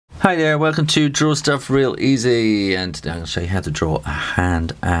Hi there, welcome to Draw Stuff Real Easy, and today I'm going to show you how to draw a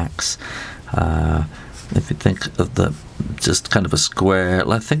hand axe. If you think of the just kind of a square,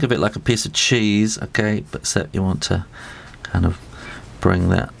 think of it like a piece of cheese, okay, but except you want to kind of bring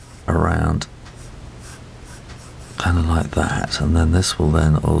that around kind of like that, and then this will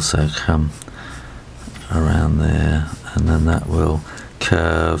then also come around there, and then that will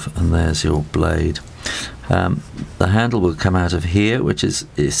curve, and there's your blade. The handle will come out of here, which is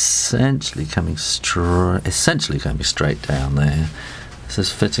essentially coming straight down there. This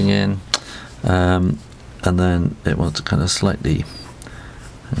is fitting in, and then it wants to kind of slightly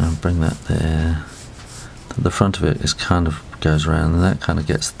bring that there. The front of it is kind of goes around, and that kind of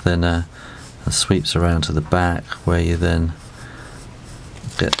gets thinner and sweeps around to the back, where you then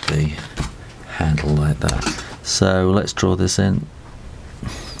get the handle like that. So let's draw this in.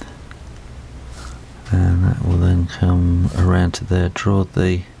 And that will then come around to there. Draw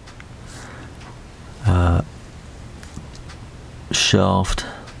the shaft,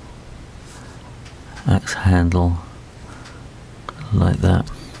 axe handle, like that.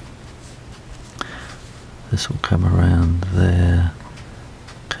 This will come around there,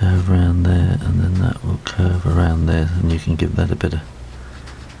 curve around there, and then that will curve around there, and you can give that a bit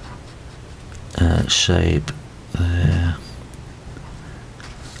of shape there.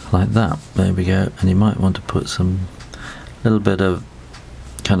 Like that, there we go. And you might want to put some little bit of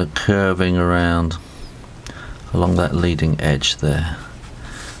kind of curving around along that leading edge there,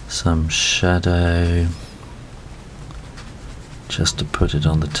 some shadow just to put it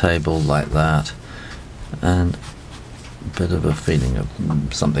on the table like that, and a bit of a feeling of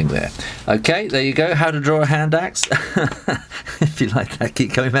something there. Okay, there you go, how to draw a hand axe. If you like that,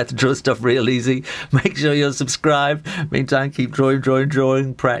 keep coming back to Draw Stuff Real Easy. Make sure you're subscribed. Meantime, keep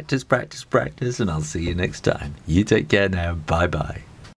drawing, practice, and I'll see you next time. You take care now. Bye bye.